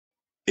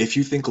If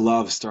you think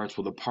love starts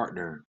with a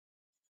partner,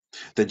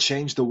 then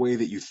change the way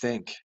that you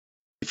think.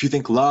 If you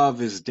think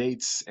love is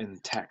dates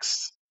and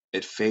texts,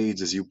 it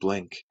fades as you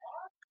blink.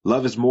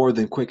 Love is more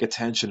than quick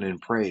attention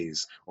and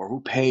praise, or who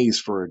pays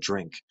for a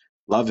drink.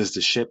 Love is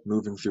the ship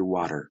moving through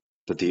water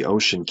that the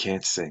ocean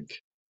can't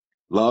sink.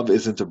 Love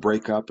isn't to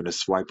break up and to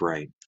swipe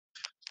right.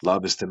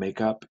 Love is to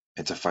make up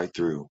and to fight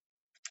through.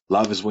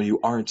 Love is when you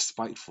aren't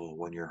spiteful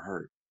when you're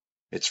hurt.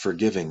 It's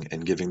forgiving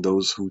and giving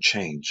those who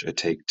change a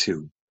take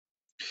two.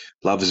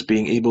 Love is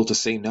being able to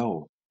say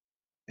no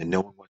and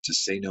knowing what to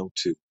say no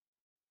to.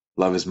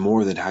 Love is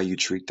more than how you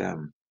treat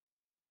them.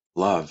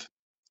 Love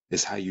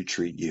is how you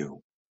treat you.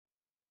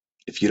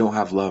 If you don't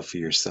have love for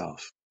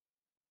yourself,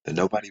 then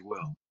nobody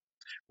will.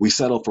 We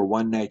settle for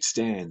one night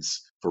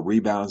stands, for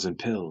rebounds and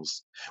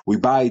pills. We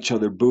buy each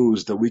other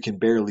booze though we can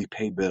barely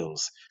pay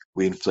bills.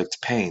 We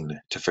inflict pain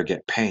to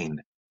forget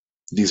pain.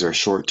 These are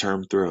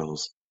short-term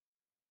thrills.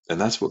 And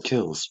that's what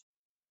kills.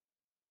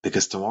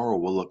 Because tomorrow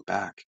we'll look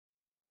back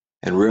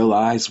and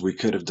realize we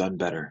could have done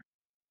better.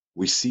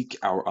 We seek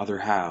our other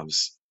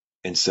halves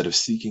instead of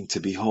seeking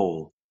to be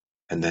whole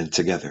and then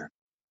together.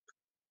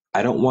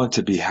 I don't want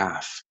to be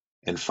half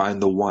and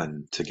find the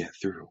one to get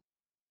through.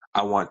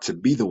 I want to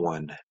be the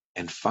one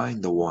and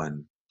find the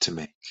one to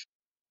make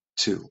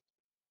two.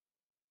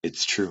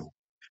 It's true.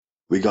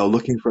 We go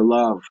looking for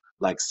love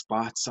like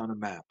spots on a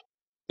map.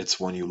 It's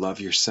when you love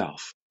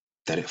yourself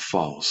that it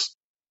falls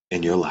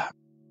in your lap.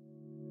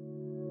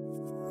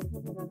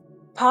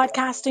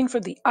 Podcasting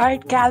from the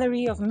Art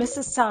Gallery of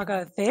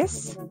Mississauga,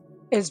 this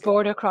is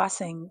Border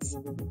Crossings,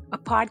 a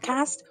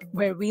podcast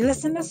where we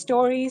listen to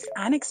stories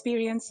and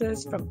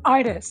experiences from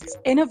artists,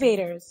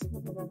 innovators,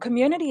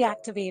 community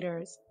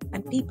activators,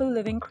 and people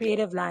living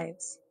creative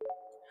lives.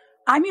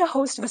 I'm your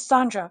host,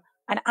 Vasundra,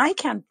 and I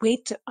can't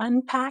wait to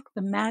unpack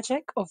the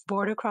magic of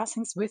Border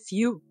Crossings with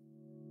you.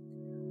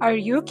 Are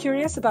you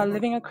curious about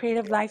living a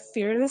creative life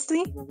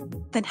fearlessly?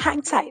 Then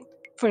hang tight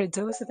for a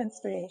dose of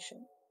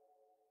inspiration.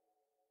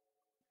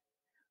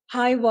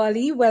 Hi,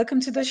 Wali.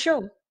 Welcome to the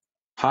show.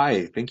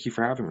 Hi, thank you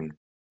for having me.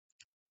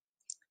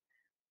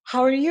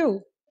 How are you?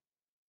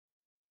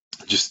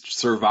 Just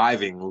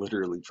surviving,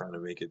 literally trying to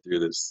make it through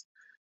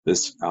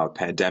this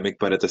pandemic,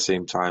 but at the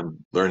same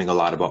time learning a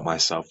lot about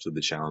myself through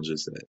the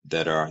challenges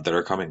that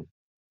are coming.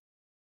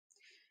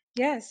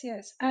 Yes.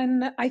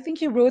 And I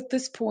think you wrote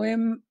this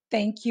poem,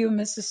 Thank You,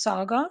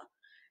 Mississauga.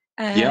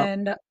 Yeah.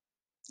 And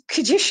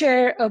could you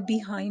share a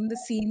behind the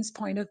scenes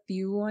point of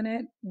view on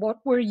it? What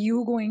were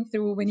you going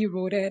through when you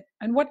wrote it,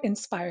 and what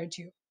inspired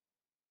you?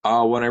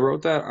 When I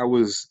wrote that, I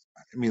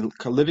mean,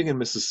 living in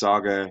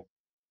Mississauga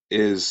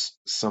is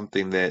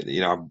something that,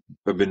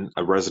 I've been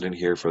a resident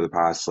here for the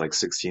past like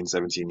 16,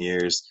 17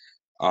 years.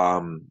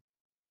 Um,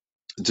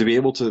 to be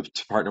able to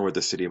partner with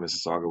the City of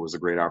Mississauga was a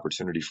great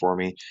opportunity for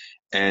me.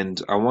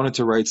 And I wanted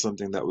to write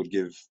something that would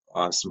give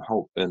some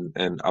hope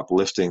and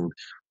uplifting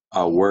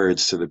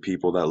words to the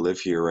people that live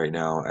here right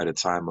now at a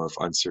time of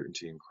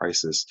uncertainty and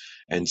crisis.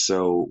 And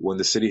so when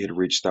the city had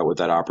reached out with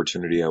that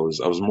opportunity, I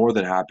was more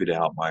than happy to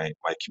help my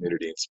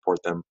community and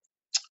support them.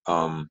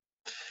 Um,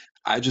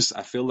 I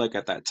feel like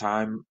at that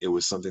time it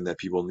was something that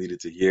people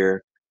needed to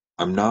hear.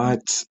 I'm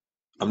not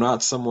I'm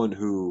not someone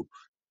who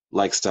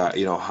likes to,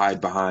 hide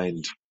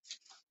behind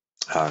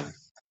uh,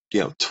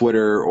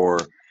 Twitter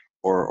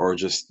or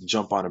just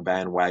jump on a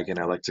bandwagon.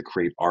 I like to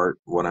create art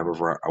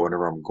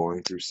whenever I'm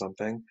going through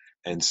something.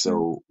 And Mm.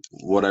 so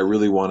what I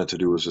really wanted to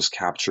do was just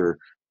capture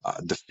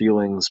the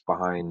feelings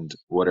behind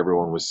what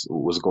everyone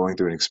was going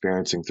through and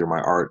experiencing through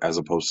my art, as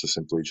opposed to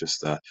simply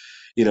just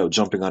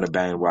jumping on a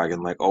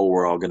bandwagon like, oh,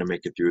 we're all going to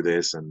make it through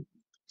this and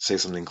say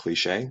something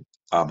cliche.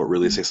 But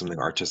really say something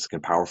artistic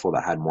and powerful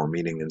that had more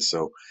meaning. And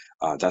so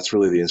that's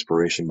really the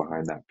inspiration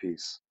behind that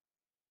piece.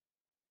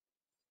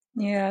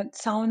 Yeah, it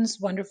sounds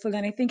wonderful.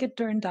 And I think it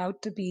turned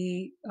out to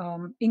be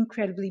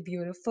incredibly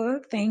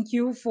beautiful. Thank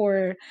you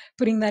for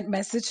putting that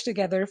message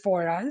together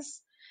for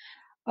us.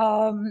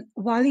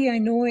 Wali, I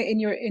know in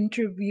your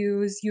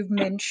interviews you've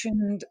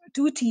mentioned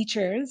two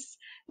teachers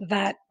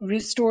that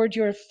restored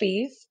your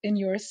faith in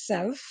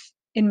yourself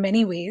in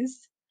many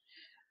ways.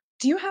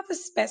 Do you have a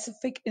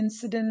specific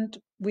incident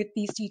with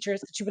these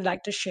teachers that you would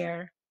like to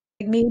share?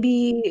 Like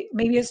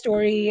maybe a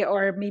story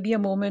or maybe a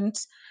moment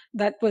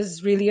that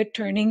was really a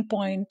turning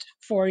point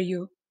for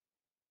you.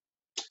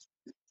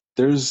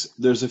 There's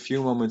a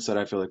few moments that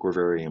I feel like were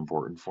very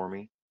important for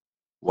me.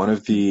 One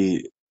of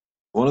the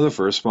one of the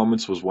first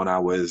moments was when I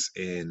was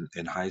in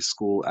high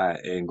school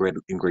in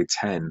grade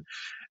 10,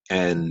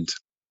 and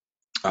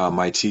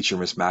my teacher,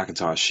 Miss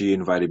McIntosh, she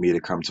invited me to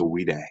come to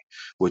We Day,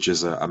 which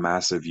is a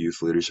massive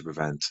youth leadership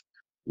event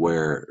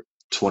where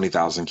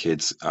 20,000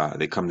 kids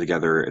they come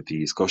together at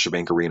the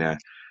Scotiabank Arena,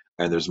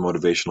 and there's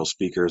motivational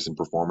speakers and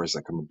performers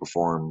that come and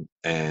perform.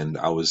 And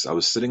I was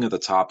sitting at the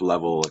top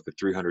level, like the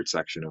 300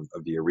 section of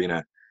the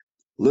arena,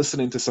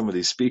 listening to some of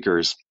these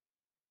speakers,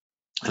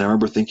 and I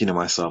remember thinking to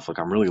myself, like,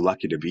 I'm really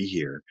lucky to be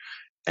here,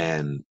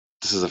 and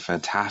this is a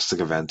fantastic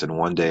event, and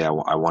one day I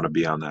want to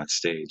be on that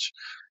stage.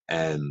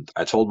 And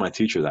I told my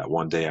teacher that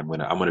one day I'm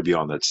gonna be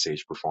on that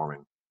stage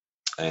performing.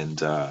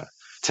 And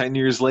 10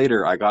 years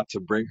later, I got to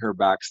bring her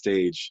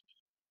backstage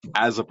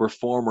as a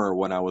performer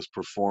when I was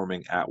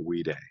performing at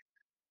We Day.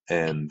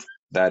 And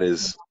that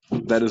is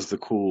the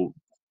cool,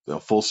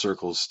 full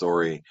circle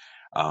story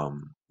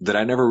that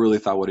I never really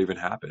thought would even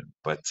happen.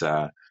 But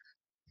the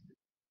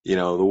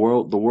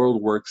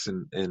world works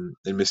in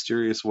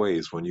mysterious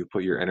ways. When you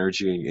put your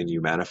energy and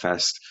you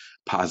manifest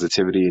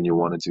positivity and you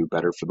want to do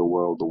better for the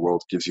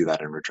world gives you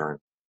that in return.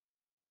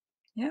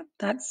 Yeah,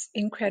 that's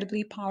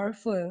incredibly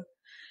powerful.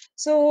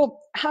 So,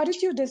 how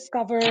did you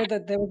discover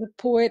that there was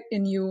a poet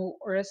in you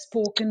or a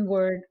spoken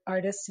word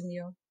artist in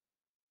you?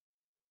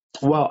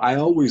 Well, I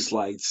always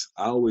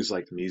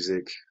liked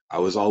music. I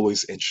was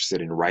always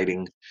interested in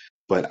writing,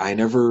 but I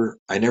never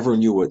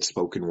knew what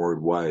spoken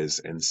word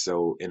was. And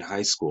so in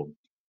high school,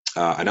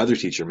 another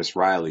teacher, Miss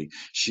Riley,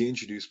 she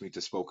introduced me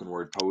to spoken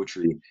word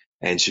poetry,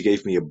 and she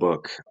gave me a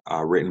book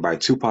written by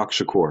Tupac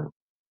Shakur. Hmm?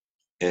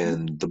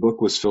 And the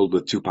book was filled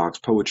with Tupac's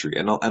poetry.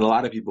 And a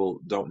lot of people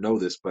don't know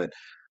this, but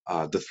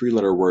the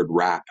three-letter word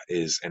rap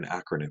is an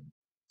acronym,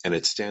 and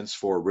it stands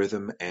for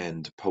rhythm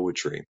and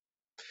poetry.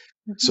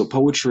 Hmm. So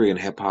poetry and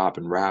hip hop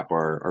and rap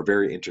are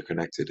very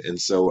interconnected. And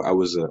so I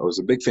was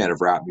a big fan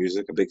of rap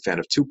music, a big fan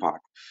of Tupac,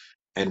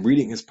 and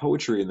reading his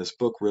poetry in this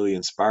book really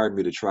inspired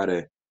me to try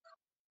to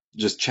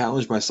just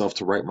challenge myself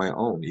to write my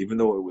own, even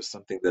though it was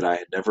something that I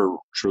had never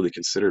truly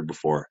considered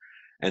before.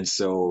 And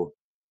so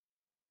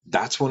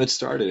that's when it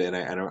started. And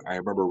I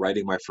remember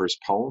writing my first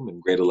poem in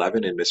grade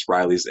 11 in Miss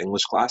Riley's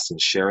English class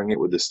and sharing it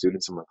with the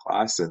students in my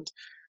class. And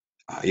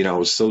I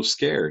was so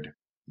scared,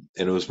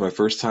 and it was my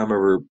first time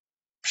ever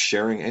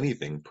sharing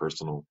anything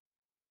personal.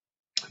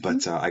 Hmm.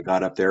 But I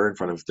got up there in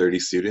front of 30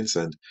 students,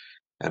 and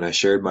I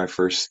shared my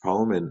first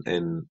poem,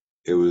 and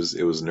it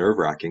was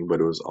nerve-wracking,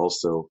 but it was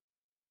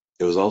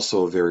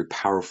also a very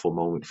powerful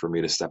moment for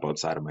me to step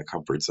outside of my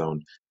comfort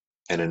zone,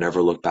 and I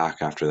never looked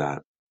back after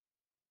that.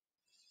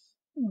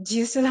 Do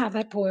you still have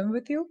that poem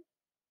with you?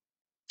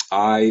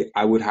 I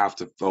would have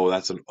to, oh,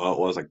 I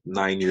was like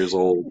 9 years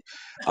old.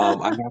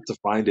 I'd have to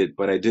find it,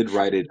 but I did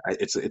write it.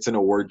 It's in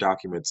a Word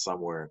document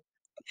somewhere.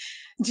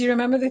 Do you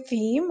remember the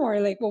theme or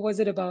like what was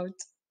it about?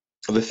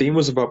 The theme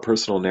was about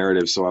personal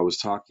narrative, so I was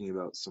talking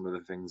about some of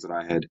the things that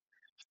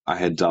I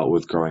had dealt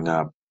with growing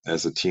up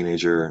as a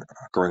teenager,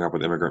 growing up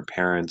with immigrant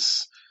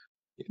parents,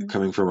 Hmm.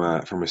 coming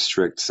from a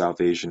strict South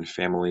Asian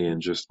family,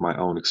 and just my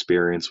own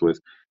experience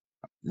with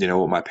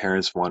what my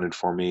parents wanted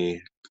for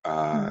me, Hmm.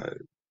 uh,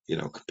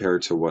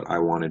 compared to what I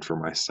wanted for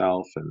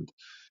myself, and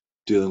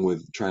dealing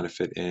with trying to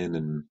fit in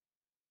and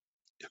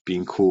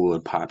being cool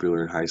and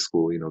popular in high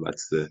school.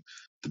 That's the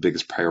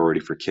biggest priority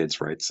for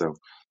kids, right? So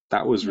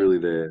that was Yeah. really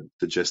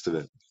the gist of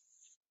it.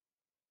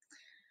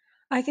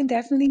 I can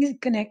definitely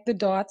connect the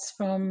dots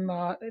from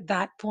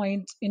that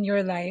point in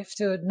your life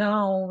to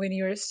now when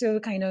you're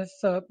still kind of,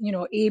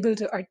 able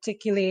to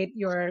articulate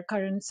your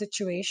current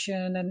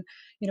situation and,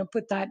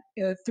 put that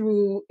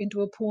through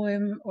into a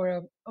poem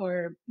or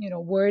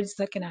words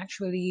that can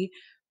actually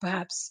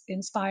perhaps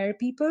inspire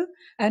people.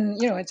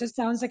 And, it just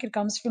sounds like it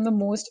comes from the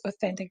most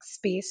authentic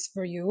space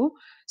for you.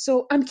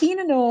 So I'm keen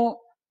to know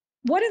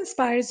what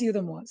inspires you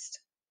the most.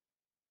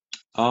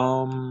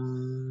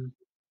 Um,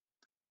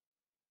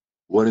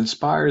 what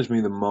inspires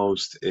me the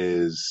most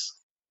is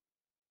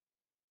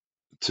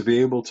to be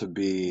able to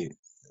be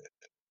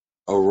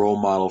a role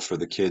model for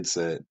the kids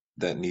that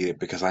need it,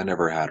 because I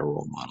never had a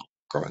role model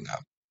growing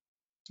up.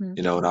 Hmm.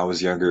 When I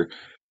was younger,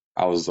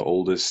 I was the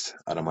oldest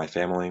out of my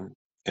family,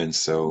 and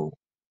so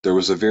there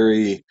was a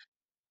very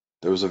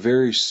there was a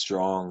very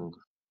strong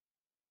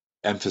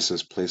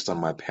emphasis placed on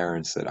my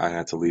parents that I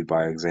had to lead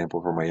by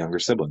example for my younger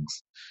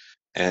siblings.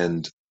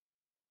 And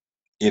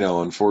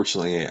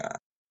unfortunately,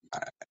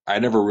 I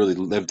never really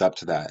lived up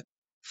to that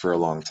for a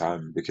long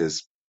time,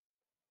 because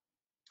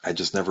I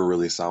just never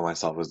really saw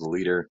myself as a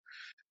leader.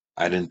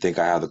 I didn't think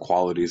I had the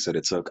qualities that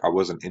it took. I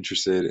wasn't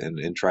interested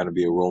in trying to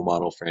be a role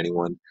model for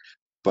anyone.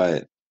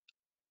 But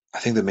I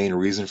think the main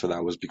reason for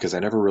that was because I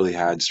never really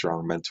had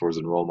strong mentors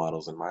and role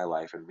models in my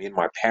life. And me and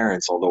my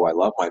parents, although I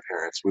love my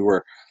parents, we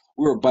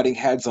were butting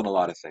heads on a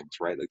lot of things,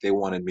 right? Like they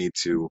wanted me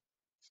to,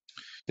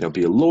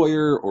 be a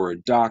lawyer or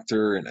a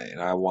doctor, and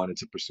I wanted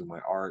to pursue my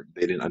art.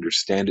 They didn't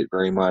understand it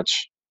very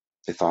much.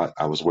 They thought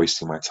I was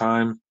wasting my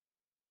time.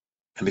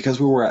 And because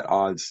we were at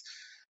odds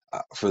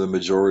for the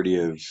majority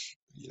of,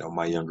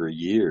 my younger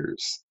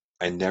years,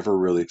 I never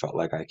really felt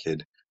like I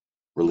could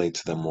relate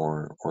to them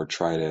or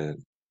try to,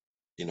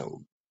 you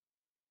know,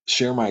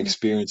 share my Yeah.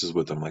 experiences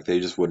with them. Like they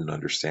just wouldn't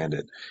understand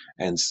it.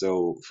 And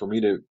so for me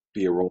to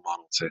be a role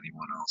model to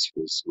anyone else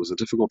was a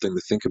difficult thing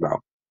to think about.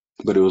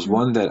 But it was Hmm.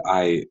 one that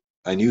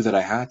I knew that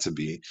I had to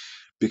be,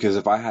 because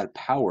if I had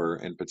power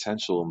and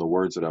potential in the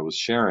words that I was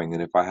sharing,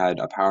 and if I had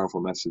a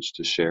powerful message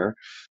to share,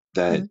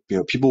 that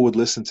Hmm. people would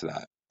listen to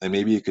that, and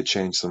maybe it could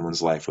change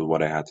someone's life with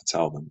what I had to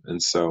tell them.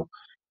 And so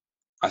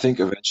I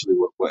think eventually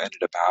what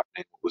ended up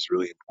happening, what was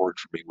really important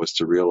for me, was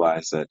to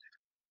realize that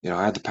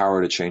I had the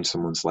power to change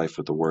someone's life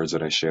with the words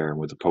that I share and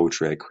with the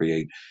poetry I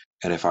create.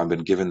 And if I've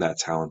been given that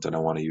talent, then I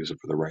want to use it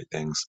for the right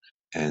things.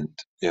 And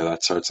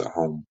that starts at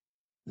home.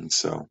 And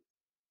so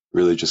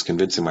really just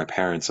convincing my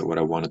parents that what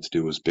I wanted to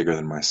do was bigger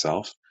than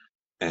myself,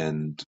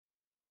 and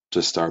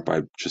to start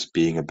by just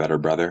being a better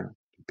brother,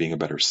 being a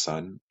better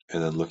son,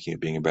 and then looking at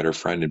being a better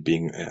friend and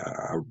being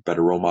a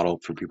better role model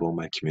for people in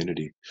my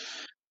community.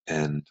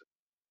 And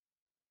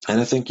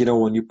I think,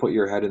 when you put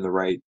your head in the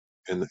right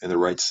in the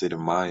right state of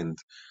mind,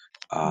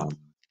 um,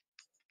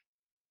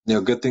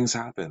 good things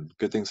happen.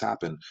 Good things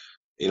happen.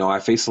 I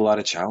faced a lot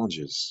of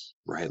challenges,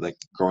 right? Like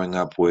growing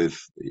up with,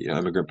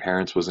 immigrant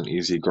parents wasn't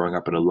easy. Growing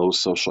up in a low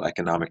social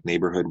economic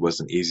neighborhood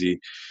wasn't easy.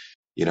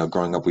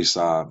 Growing up, we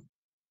saw,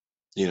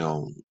 you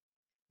know,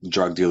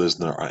 drug dealers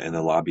in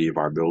the lobby of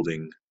our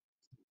building,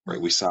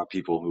 right? We saw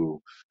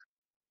people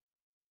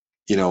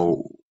you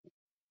know,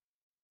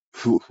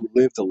 who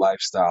lived a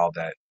lifestyle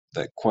that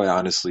quite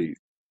honestly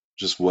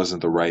just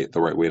wasn't the right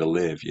way to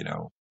live,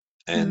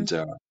 Mm-hmm.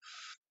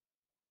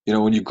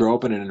 and when you grow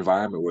up in an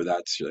environment where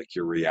that's like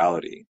your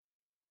reality,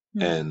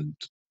 and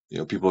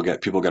people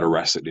get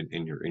arrested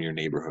in your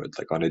neighborhood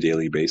like on a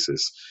daily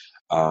basis.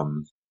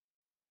 um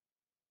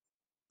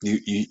you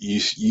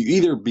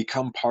either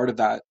become part of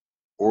that,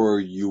 or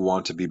you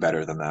want to be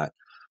better than that.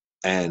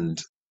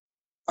 And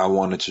I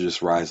wanted to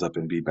just rise up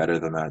and be better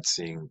than that,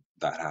 seeing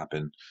that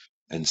happen.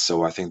 And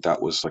so I think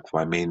that was like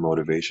my main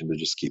motivation, to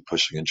just keep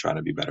pushing and trying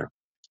to be better.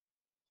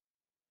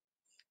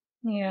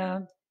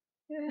 Yeah,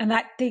 and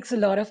that takes a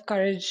lot of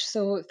courage.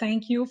 So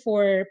thank you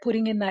for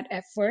putting in that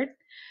effort.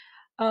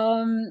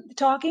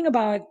 Talking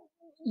about,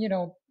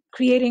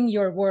 creating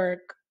your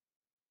work,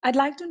 I'd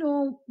like to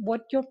know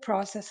what your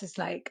process is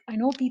like. I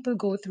know people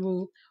go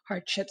through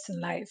hardships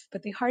in life,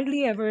 but they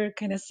hardly ever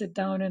kind of sit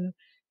down and,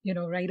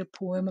 write a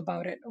poem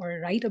about it or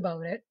write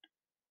about it.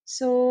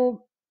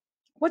 So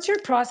what's your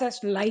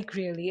process like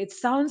really? It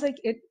sounds like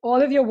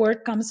all of your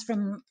work comes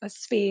from a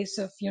space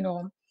of,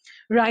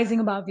 rising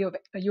above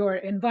your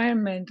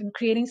environment and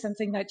creating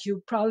something that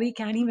you probably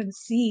can't even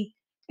see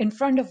in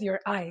front of your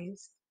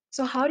eyes.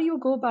 So how do you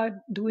go about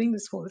doing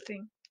this whole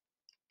thing?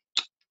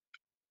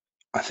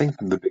 I think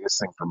the biggest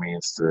thing for me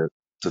is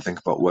to think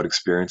about what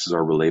experiences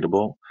are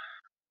relatable,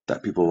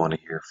 that people want to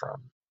hear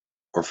from,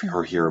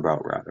 or hear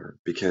about, rather,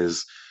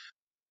 because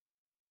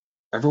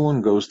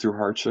everyone goes through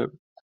hardship.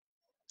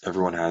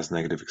 Everyone has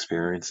negative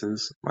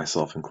experiences,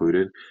 myself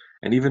included.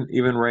 And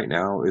even right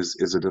now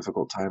is a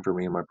difficult time for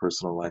me in my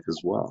personal life as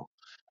well.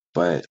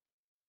 But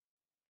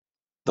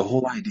the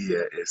whole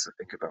idea is to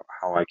think about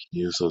how I can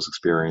use those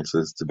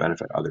experiences to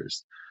benefit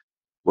others.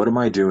 What am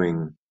I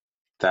doing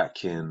that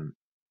can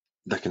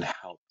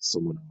help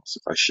someone else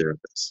if I share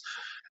this?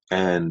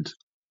 And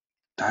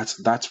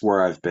that's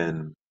where I've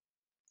been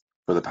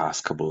for the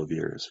past couple of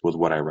years with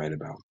what I write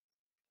about.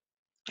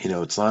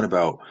 It's not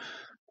about,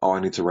 oh, I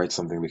need to write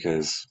something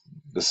because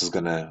it's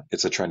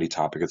a trendy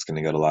topic, it's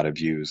gonna get a lot of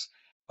views.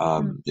 I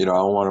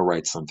want to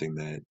write something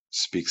that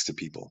speaks to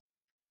people,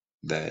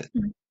 that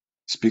Mhm.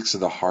 speaks to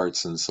the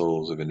hearts and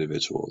souls of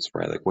individuals,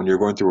 right? Like when you're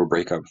going through a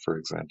breakup, for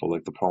example,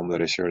 like the poem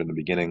that I shared in the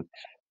beginning,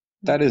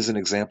 that is an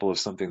example of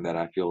something that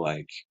I feel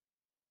like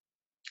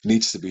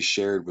needs to be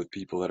shared with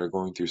people that are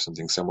going through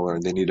something similar,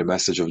 and they need a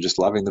message of just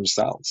loving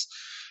themselves.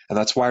 And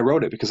that's why I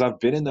wrote it, because I've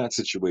been in that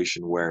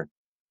situation where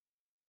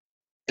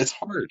it's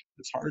hard.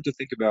 It's hard to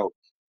think about,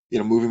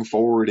 moving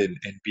forward and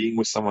being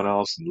with someone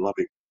else and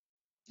loving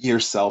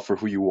yourself for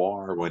who you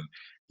are, when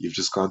you've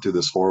just gone through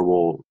this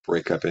horrible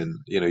breakup, and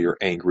you're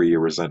angry, you're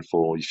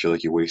resentful, you feel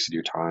like you wasted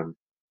your time.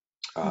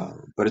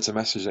 But it's a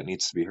message that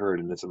needs to be heard,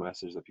 and it's a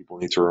message that people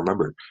need to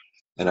remember.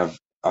 And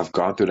I've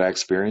gone through that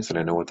experience, and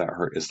I know what that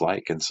hurt is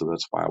like, and so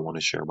that's why I want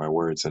to share my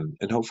words, and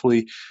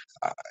hopefully,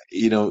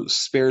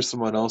 spare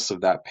someone else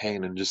of that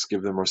pain, and just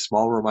give them a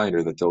small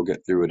reminder that they'll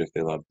get through it if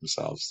they love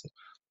themselves.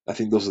 I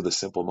think those are the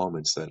simple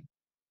moments that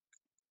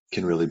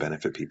can really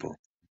benefit people.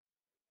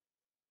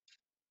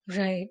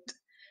 Right.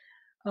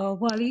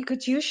 Wally,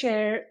 could you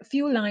share a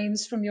few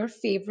lines from your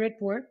favorite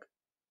work?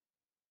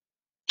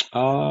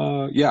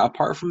 Yeah.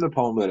 Apart from the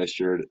poem that I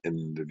shared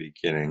in the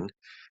beginning,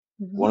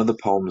 Hmm. one of the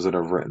poems that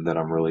I've written that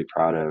I'm really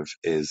proud of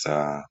is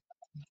a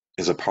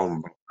poem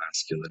about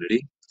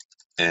masculinity,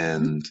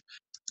 Hmm. and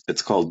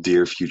it's called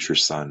 "Dear Future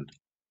Son."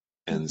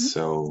 And Hmm.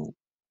 so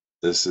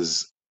this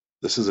is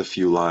this is a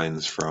few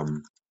lines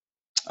from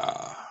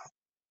uh,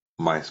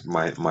 my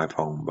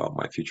poem about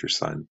my future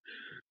son.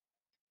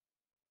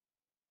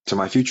 To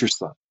my future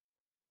son,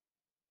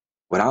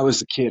 when I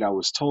was a kid, I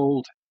was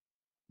told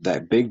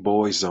that big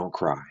boys don't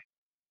cry.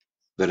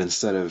 That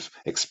instead of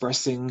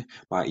expressing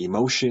my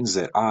emotions,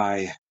 that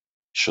I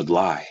should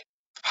lie,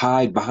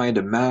 hide behind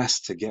a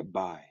mask to get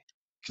by,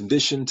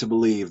 conditioned to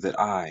believe that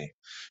I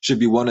should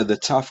be one of the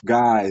tough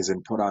guys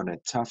and put on a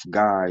tough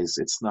guise.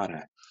 It's not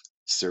a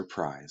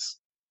surprise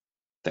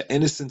that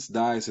innocence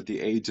dies at the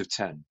age of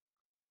 10.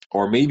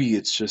 Or maybe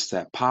it's just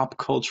that pop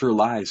culture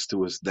lies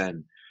to us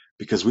then,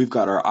 because we've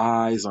got our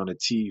eyes on a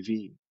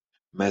TV,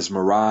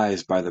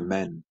 mesmerized by the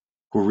men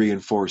who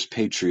reinforce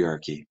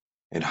patriarchy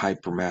and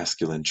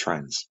hypermasculine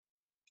trends.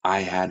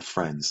 I had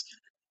friends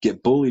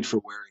get bullied for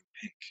wearing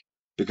pink,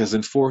 because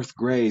in fourth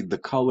grade, the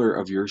color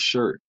of your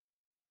shirt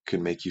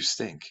could make you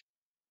stink.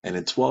 And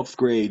in 12th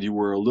grade, you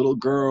were a little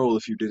girl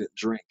if you didn't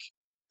drink.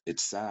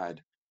 It's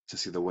sad to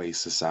see the way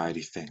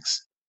society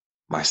thinks.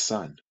 My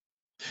son,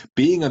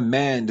 being a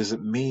man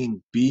doesn't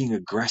mean being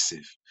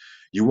aggressive.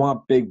 You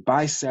want big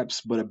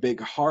biceps, but a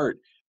big heart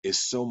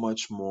is so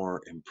much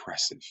more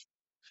impressive.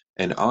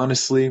 And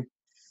honestly,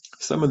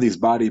 some of these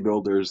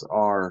bodybuilders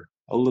are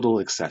a little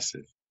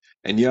excessive.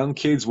 And young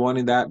kids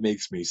wanting that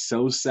makes me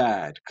so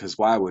sad, because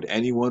why would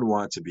anyone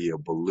want to be a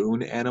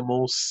balloon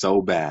animal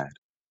so bad?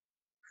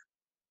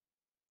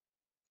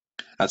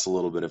 That's a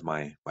little bit of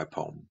my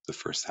poem, the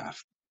first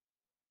half.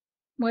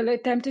 Well,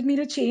 it tempted me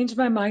to change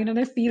my mind, and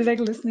I feel like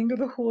listening to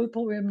the whole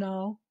poem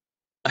now.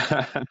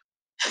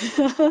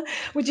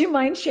 Would you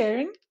mind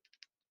sharing?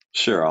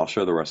 Sure, I'll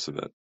share the rest of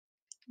it.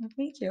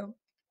 Thank you.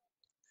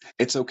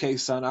 It's okay,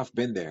 son, I've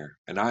been there,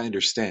 and I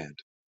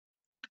understand.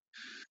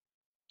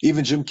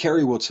 Even Jim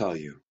Carrey will tell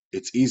you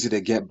it's easy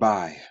to get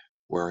by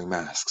wearing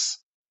masks.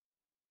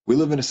 We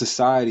live in a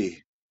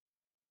society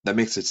that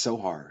makes it so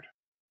hard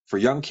for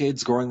young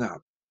kids growing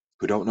up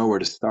who don't know where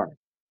to start.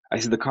 I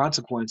see the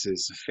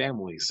consequences of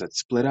families that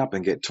split up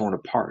and get torn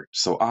apart,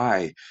 so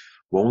I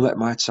won't let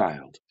my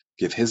child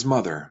give his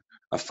mother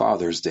a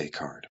Father's Day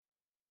card.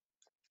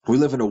 We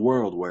live in a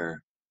world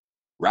where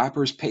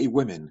rappers pay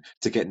women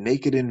to get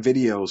naked in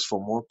videos for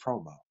more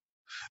promo.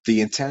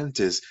 The intent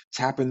is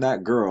tapping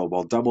that girl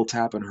while double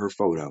tapping her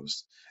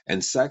photos.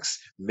 And sex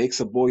makes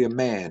a boy a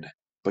man,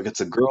 but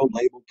gets a girl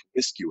labeled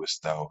promiscuous,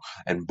 though.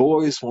 And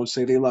boys won't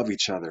say they love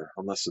each other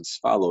unless it's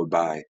followed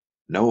by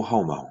no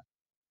homo.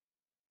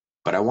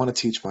 But I want to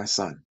teach my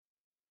son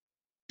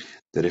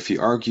that if he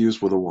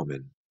argues with a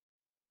woman,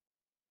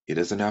 he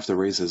doesn't have to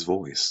raise his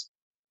voice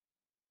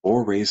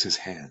or raise his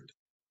hand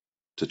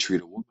to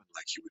treat a woman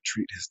like he would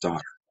treat his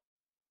daughter,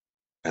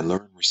 and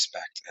learn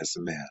respect as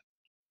a man,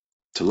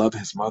 to love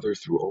his mother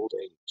through old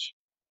age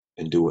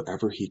and do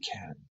whatever he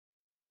can.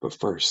 But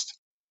first,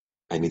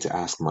 I need to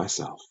ask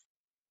myself,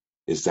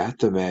 is that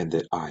the man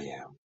that I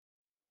am,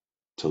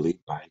 to lead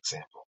by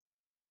example?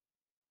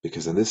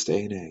 Because in this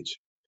day and age,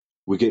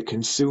 we get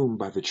consumed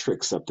by the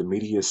tricks up the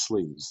media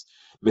sleeves,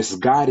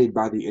 misguided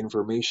by the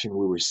information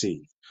we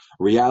receive.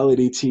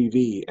 Reality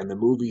TV and the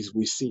movies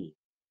we see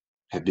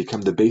have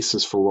become the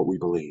basis for what we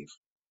believe.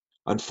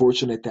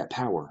 Unfortunate that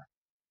power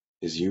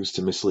is used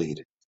to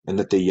mislead, and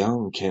that the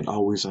young can't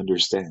always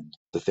understand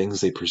the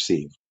things they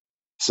perceive.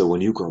 So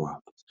when you grow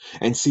up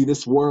and see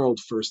this world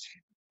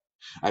firsthand,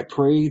 I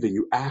pray that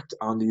you act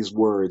on these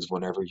words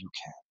whenever you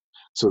can,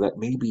 so that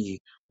maybe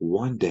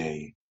one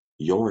day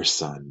your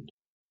son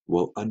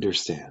will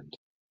understand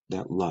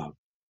that love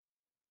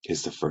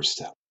is the first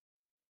step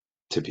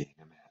to being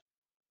a man.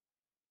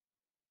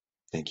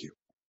 Thank you.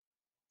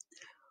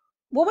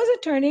 What was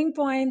a turning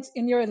point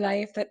in your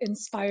life that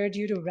inspired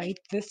you to write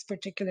this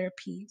particular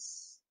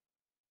piece?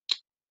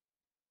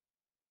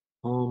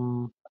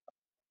 Um,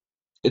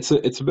 it's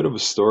a bit of a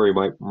story.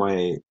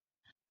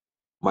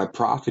 My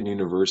prof in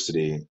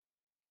university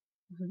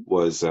Mhm,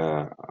 was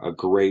a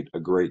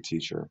great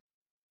teacher,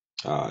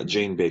 mhm,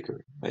 Jane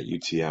Baker at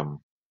UTM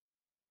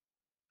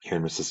here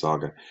in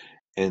Mississauga.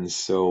 And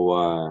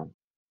so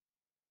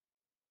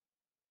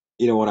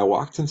when I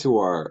walked into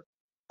our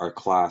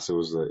class, it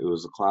was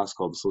a class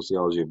called the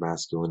Sociology of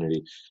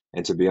Masculinity.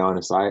 And to be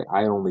honest,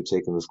 I only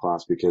taken this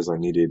class because I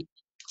needed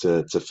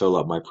to fill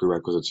up my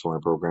prerequisites for my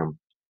program.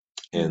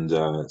 mhm, And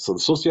so the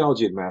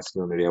Sociology of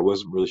Masculinity, I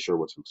wasn't really sure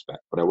what to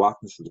expect, but I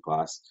walked into the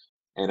class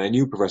and I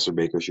knew Professor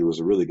Baker. She was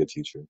a really good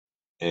teacher.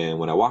 And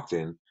when I walked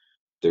in,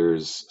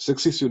 there's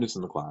 60 students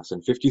in the class,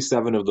 and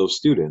 57 of those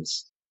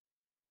students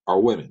are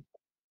women.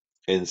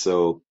 And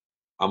so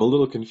I'm a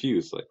little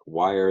confused. Like,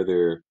 why are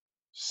there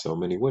so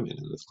many women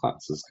in this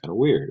class? It's kind of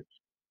weird.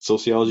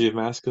 Sociology of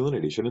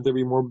masculinity. Shouldn't there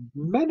be more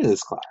men in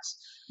this class?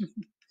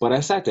 mhm, But I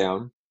sat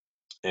down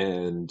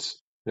and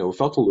it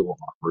felt a little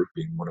awkward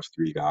being one of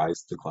three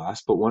guys in the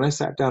class. But when I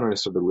sat down and I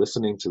started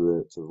listening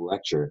to the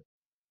lecture,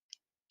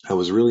 I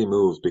was really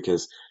moved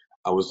because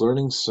I was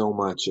learning so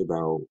much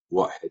about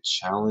what had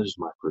challenged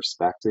my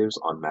perspectives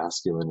on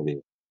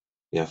masculinity.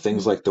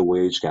 Things mhm, like the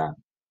wage gap,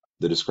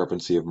 the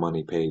discrepancy of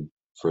money paid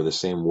for the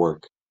same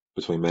work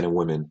between men and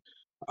women,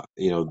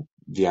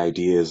 the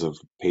ideas of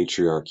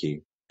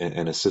patriarchy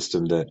and a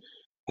system that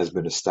has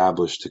been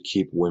established to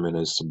keep women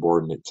as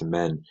subordinate to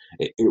men.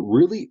 It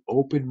really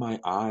opened my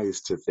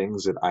eyes to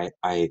things that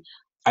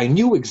I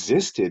knew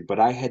existed, but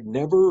I had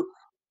never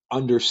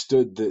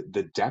understood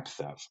the depth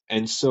of.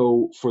 And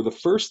so for the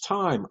first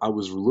time, I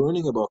was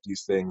learning about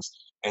these things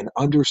and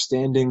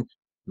understanding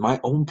my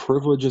own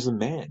privilege as a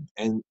man.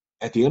 And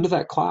at the end of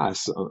that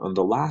class, on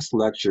the last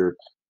lecture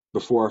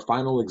before our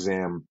final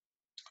exam,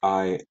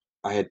 I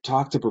I had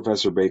talked to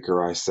Professor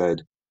Baker. I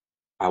said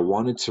I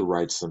wanted to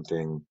write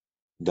something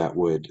that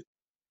would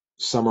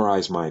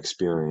summarize my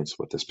experience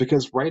with this,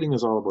 because writing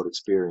is all about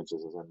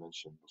experiences, as I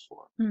mentioned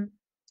before. mhm,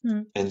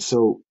 mhm, And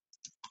so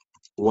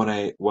when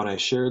I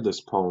shared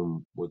this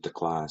poem with the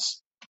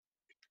class,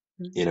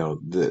 mhm,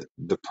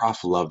 the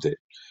prof loved it,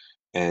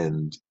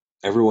 and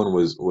everyone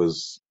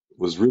was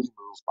was really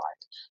moved by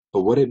it.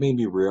 But what it made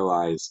me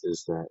realize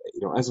is that,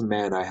 as a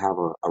man, I have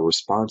a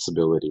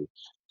responsibility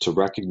to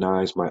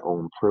recognize my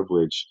own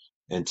privilege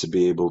and to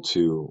be able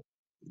to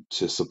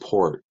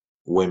support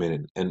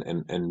women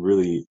and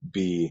really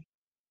be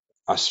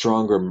a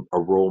stronger a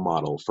role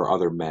model for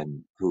other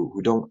men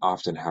who don't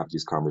often have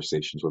these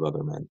conversations with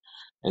other men.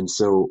 And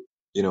so,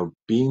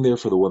 being there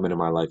for the women in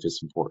my life is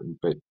important,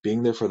 but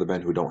being there for the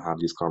men who don't have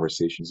these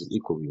conversations is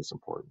equally as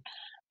important.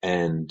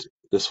 And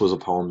this was a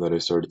poem that I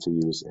started to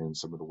use in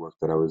some of the work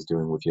that I was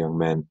doing with young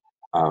men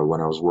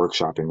when I was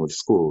workshopping with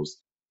schools.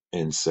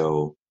 And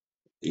so,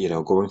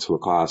 going to a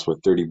class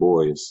with 30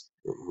 boys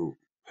who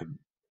had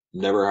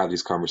never had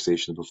these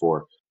conversations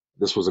before,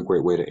 this was a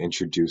great way to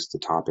introduce the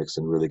topics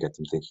and really get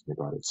them thinking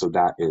about it. So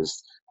that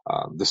is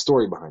the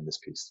story behind this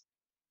piece.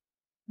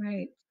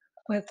 Right.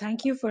 Well,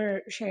 thank you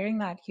for sharing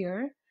that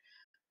here.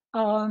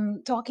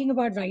 Talking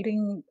about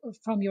writing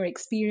from your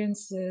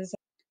experiences,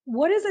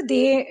 what is a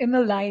day in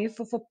the life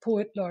of a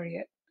poet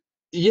laureate?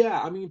 Yeah,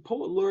 I mean,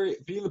 poet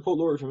laureate, being the poet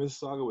laureate from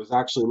Mississauga was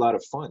actually a lot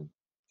of fun.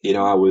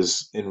 I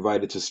was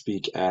invited to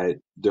speak at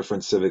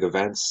different civic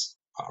events.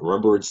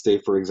 Remembrance Day,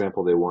 for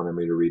example, they wanted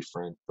me to read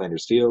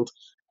Flanders Field.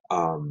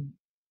 Um,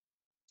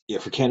 yeah,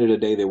 for Canada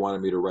Day, they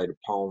wanted me to write a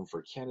poem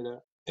for Canada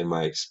and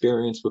my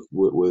experience with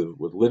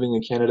living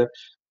in Canada.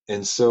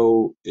 And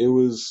so it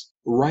was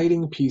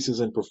writing pieces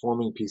and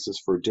performing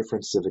pieces for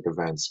different civic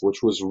events,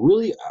 which was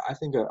really, I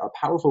think, a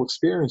powerful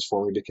experience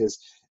for me because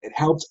it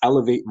helped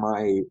elevate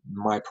my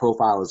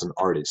profile as an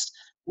artist,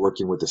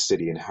 working with the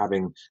city and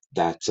having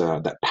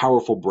that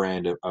powerful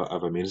brand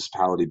of a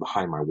municipality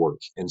behind my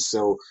work. And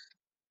so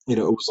it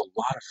was a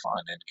lot of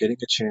fun and getting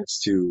a chance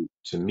to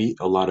meet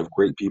a lot of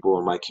great people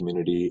in my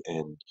community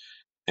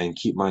and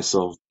keep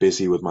myself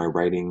busy with my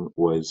writing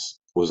was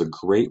a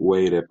great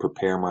way to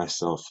prepare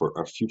myself for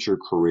a future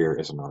career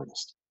as an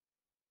artist.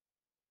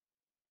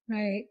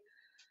 Right.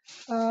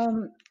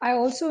 I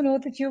also know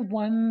that you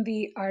won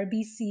the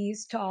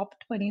RBC's Top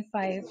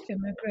 25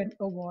 Immigrant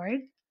Award,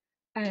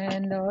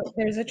 and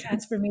there's a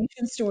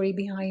transformation story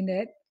behind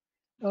it.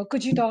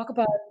 Could you talk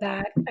about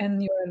that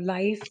and your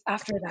life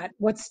after that?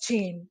 What's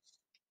changed?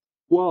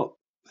 Well,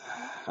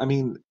 I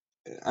mean,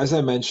 as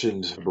I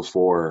mentioned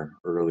before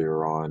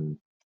earlier on,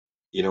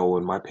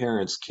 when my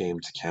parents came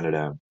to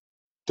Canada,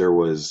 there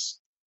was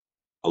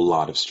a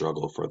lot of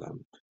struggle for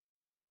them.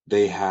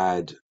 They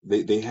had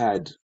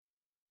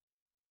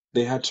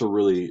to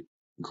really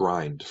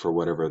grind for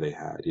whatever they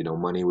had.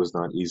 Money was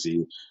not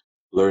easy.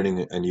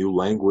 Learning a new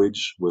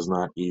language was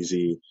not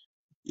easy.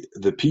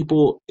 The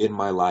people in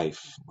my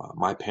life,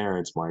 my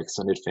parents, my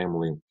extended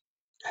family,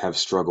 have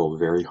struggled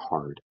very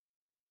hard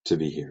to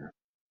be here.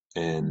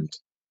 And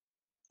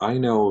I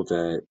know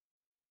that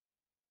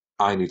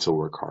I need to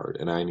work hard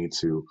and I need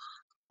to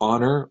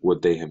honor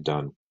what they have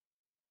done.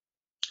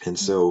 And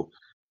so,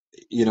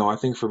 I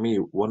think for me,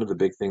 one of the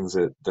big things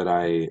that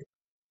I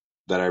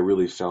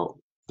really felt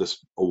this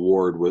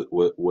award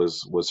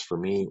was for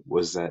me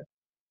was that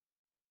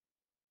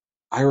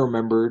I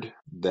remembered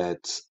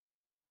that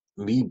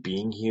me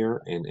being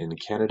here in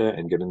Canada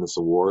and getting this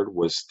award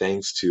was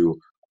thanks to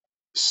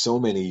so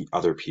many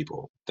other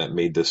people that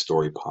made this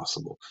story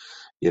possible,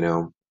 you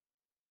know,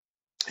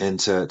 and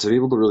to be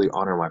able to really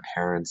honor my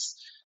parents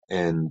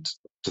and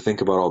to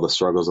think about all the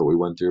struggles that we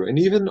went through and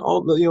even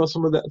all the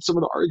some of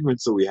the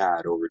arguments that we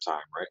had over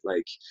time, right?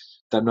 Like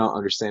them not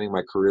understanding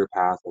my career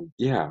path and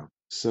yeah.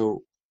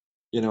 So,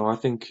 I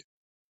think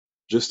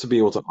just to be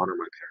able to honor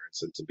my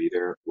parents and to be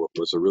there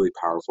was a really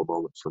powerful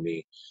moment for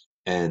me.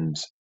 And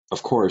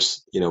of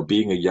course,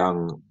 being a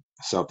young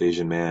South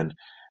Asian man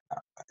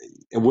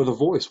and with a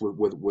voice,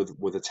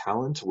 with a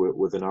talent,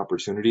 with an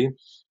opportunity,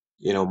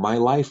 my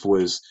life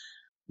was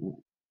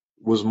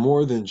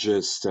more than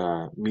just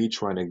me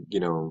trying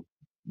to,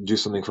 do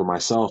something for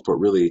myself, but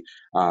really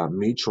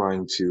me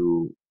trying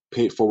to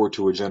pay it forward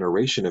to a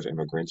generation of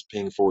immigrants,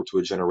 paying forward to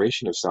a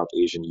generation of South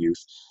Asian youth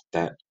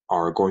that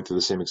are going through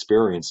the same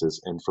experiences.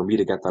 And for me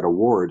to get that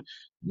award,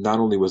 not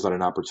only was that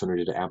an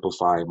opportunity to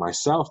amplify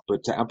myself,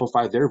 but to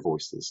amplify their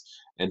voices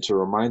and to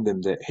remind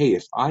them that, hey,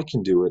 if I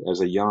can do it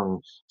as a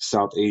young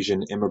South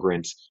Asian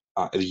immigrant,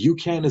 you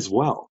can as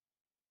well.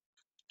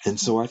 And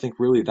so I think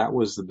really that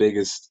was the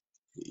biggest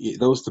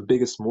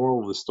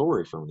moral of the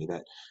story for me,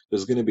 that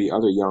there's going to be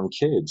other young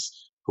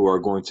kids who are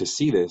going to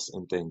see this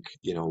and think,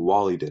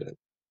 Wali did it.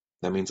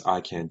 That means I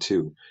can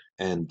too.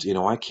 And,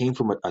 I came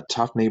from a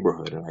tough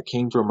neighborhood and I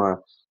came from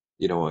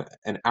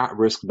an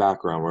at-risk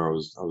background where I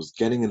was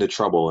getting into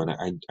trouble and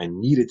I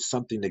needed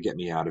something to get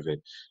me out of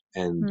it.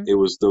 And Mm. it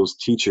was those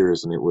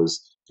teachers and it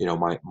was,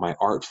 my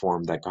art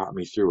form that got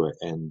me through it.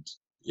 And,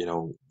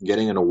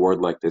 getting an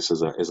award like this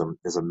is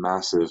a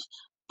massive,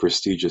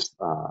 prestigious,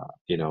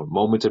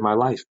 moment in my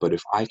life. But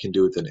if I can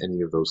do it, then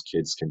any of those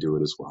kids can do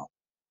it as well.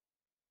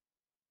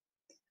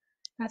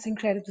 That's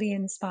incredibly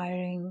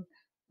inspiring.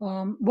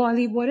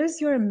 Wally, what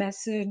is your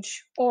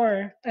message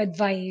or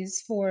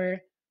advice for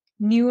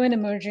new and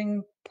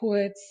emerging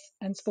poets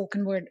and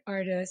spoken word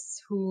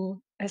artists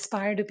who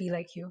aspire to be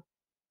like you?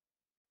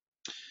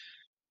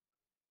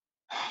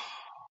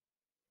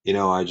 You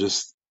know, I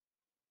just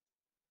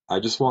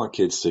want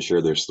kids to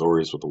share their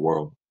stories with the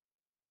world.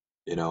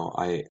 You know,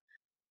 I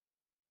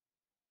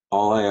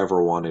all I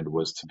ever wanted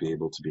was to be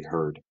able to be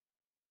heard.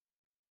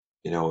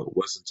 You know, it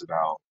wasn't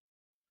about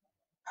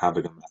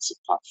having a massive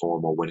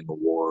platform or winning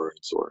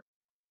awards or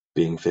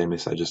being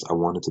famous. I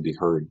wanted to be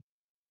heard.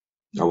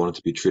 I Yeah. wanted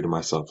to be true to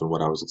myself and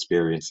what I was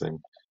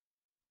experiencing.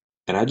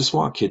 And I just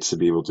want kids to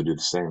be able to do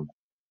the same.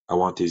 I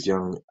want these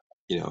you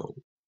know,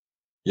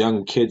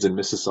 young kids in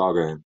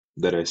Mississauga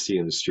that I see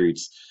in the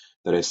streets,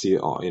 that I see, in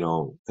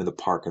the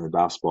park and the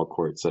basketball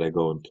courts that I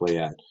go and play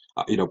at,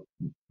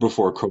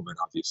 before COVID,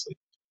 obviously.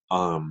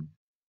 Um,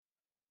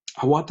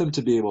 I want them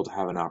to be able to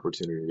have an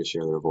opportunity to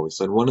share their voice.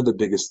 And one of the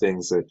biggest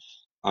things that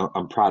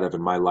I'm proud of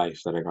in my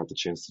life that I got the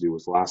chance to do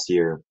was last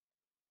year,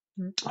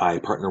 Mm. I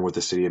partnered with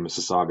the City of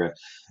Mississauga,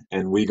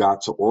 and we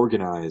got to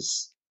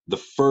organize the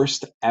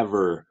first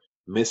ever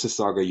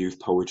Mississauga Youth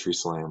Poetry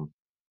Slam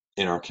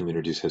in our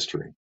community's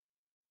history.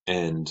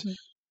 And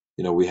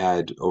Mm. we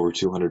had over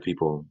 200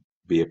 people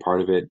be a part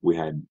of it. We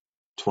had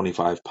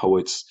 25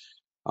 poets.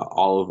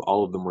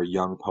 All of them were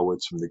young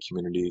poets from the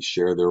community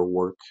share their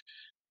work,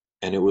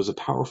 and it was a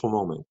powerful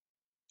moment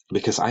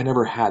because I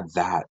never had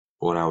that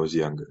when I was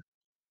younger.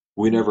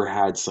 We Mm. never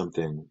had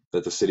something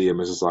that the city of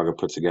Mississauga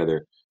put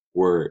together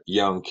where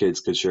young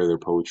kids could share their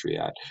poetry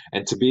at,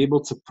 and to be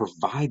able to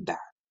provide that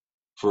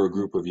for a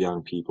group of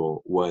young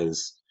people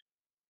was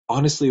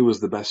honestly, it was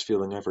the best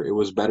feeling ever. It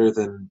was better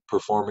than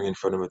performing in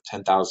front of a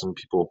 10,000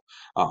 people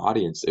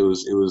audience. It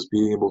was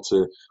being able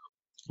to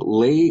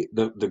lay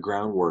the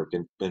groundwork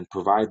and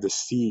provide the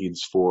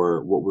seeds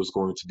for what was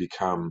going to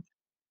become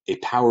a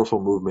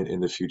powerful movement in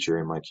the future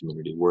in my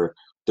community, where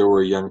there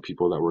were young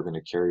people that were going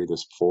to carry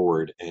this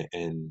forward,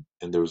 and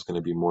there was going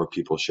to be more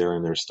people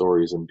sharing their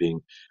stories and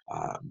being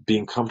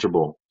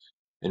comfortable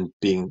and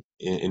being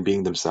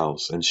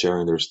themselves and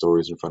sharing their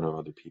stories in front of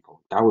other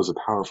people. That was a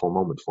powerful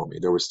moment for me.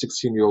 There were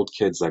 16-year-old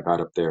kids that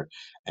got up there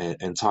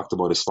and talked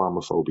about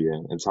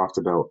Islamophobia and talked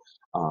about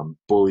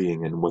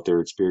bullying and what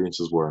their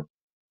experiences were.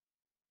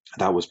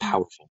 That was Mm.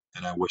 powerful,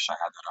 and I wish I had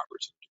that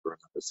opportunity growing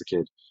up as a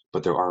kid.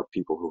 But there are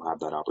people who have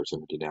that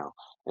opportunity now,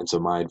 and so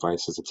my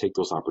advice is to take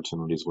those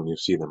opportunities when you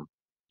see them,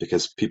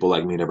 because people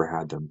like me never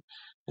had them.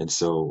 And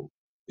so,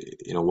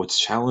 what's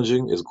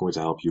challenging is going to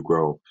help you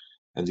grow,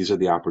 and these are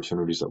the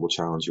opportunities that will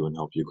challenge you and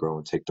help you grow,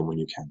 and take them when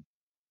you can.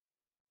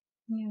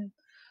 Yeah.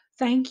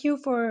 Thank you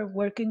for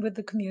working with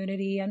the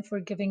community and for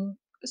giving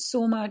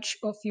so much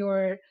of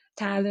your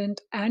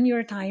talent and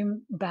your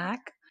time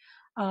back.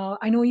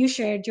 I know you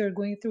shared you're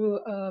going through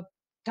a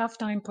tough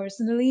time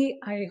personally.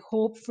 I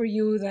hope for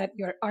you that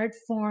your art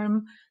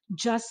form,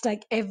 just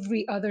like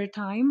every other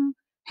time,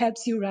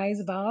 helps you rise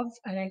above.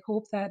 And I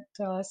hope that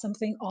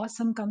something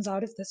awesome comes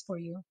out of this for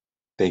you.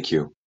 Thank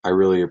you. I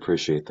really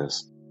appreciate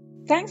this.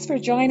 Thanks for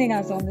joining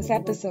us on this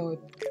episode.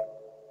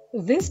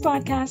 This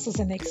podcast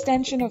is an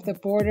extension of the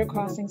Border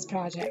Crossings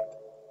Project,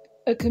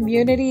 a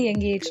community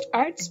engaged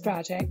arts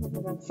project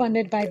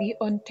funded by the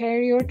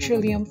Ontario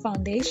Trillium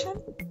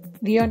Foundation,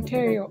 the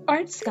Ontario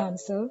Arts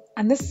Council,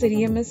 and the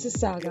City of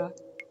Mississauga.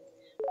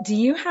 Do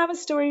you have a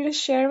story to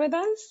share with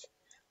us?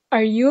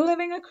 Are you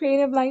living a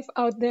creative life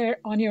out there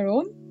on your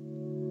own?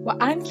 Well,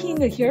 I'm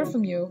keen to hear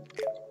from you.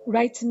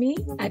 Write to me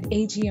at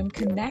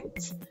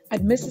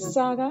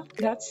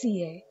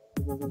agmconnect@mississauga.ca.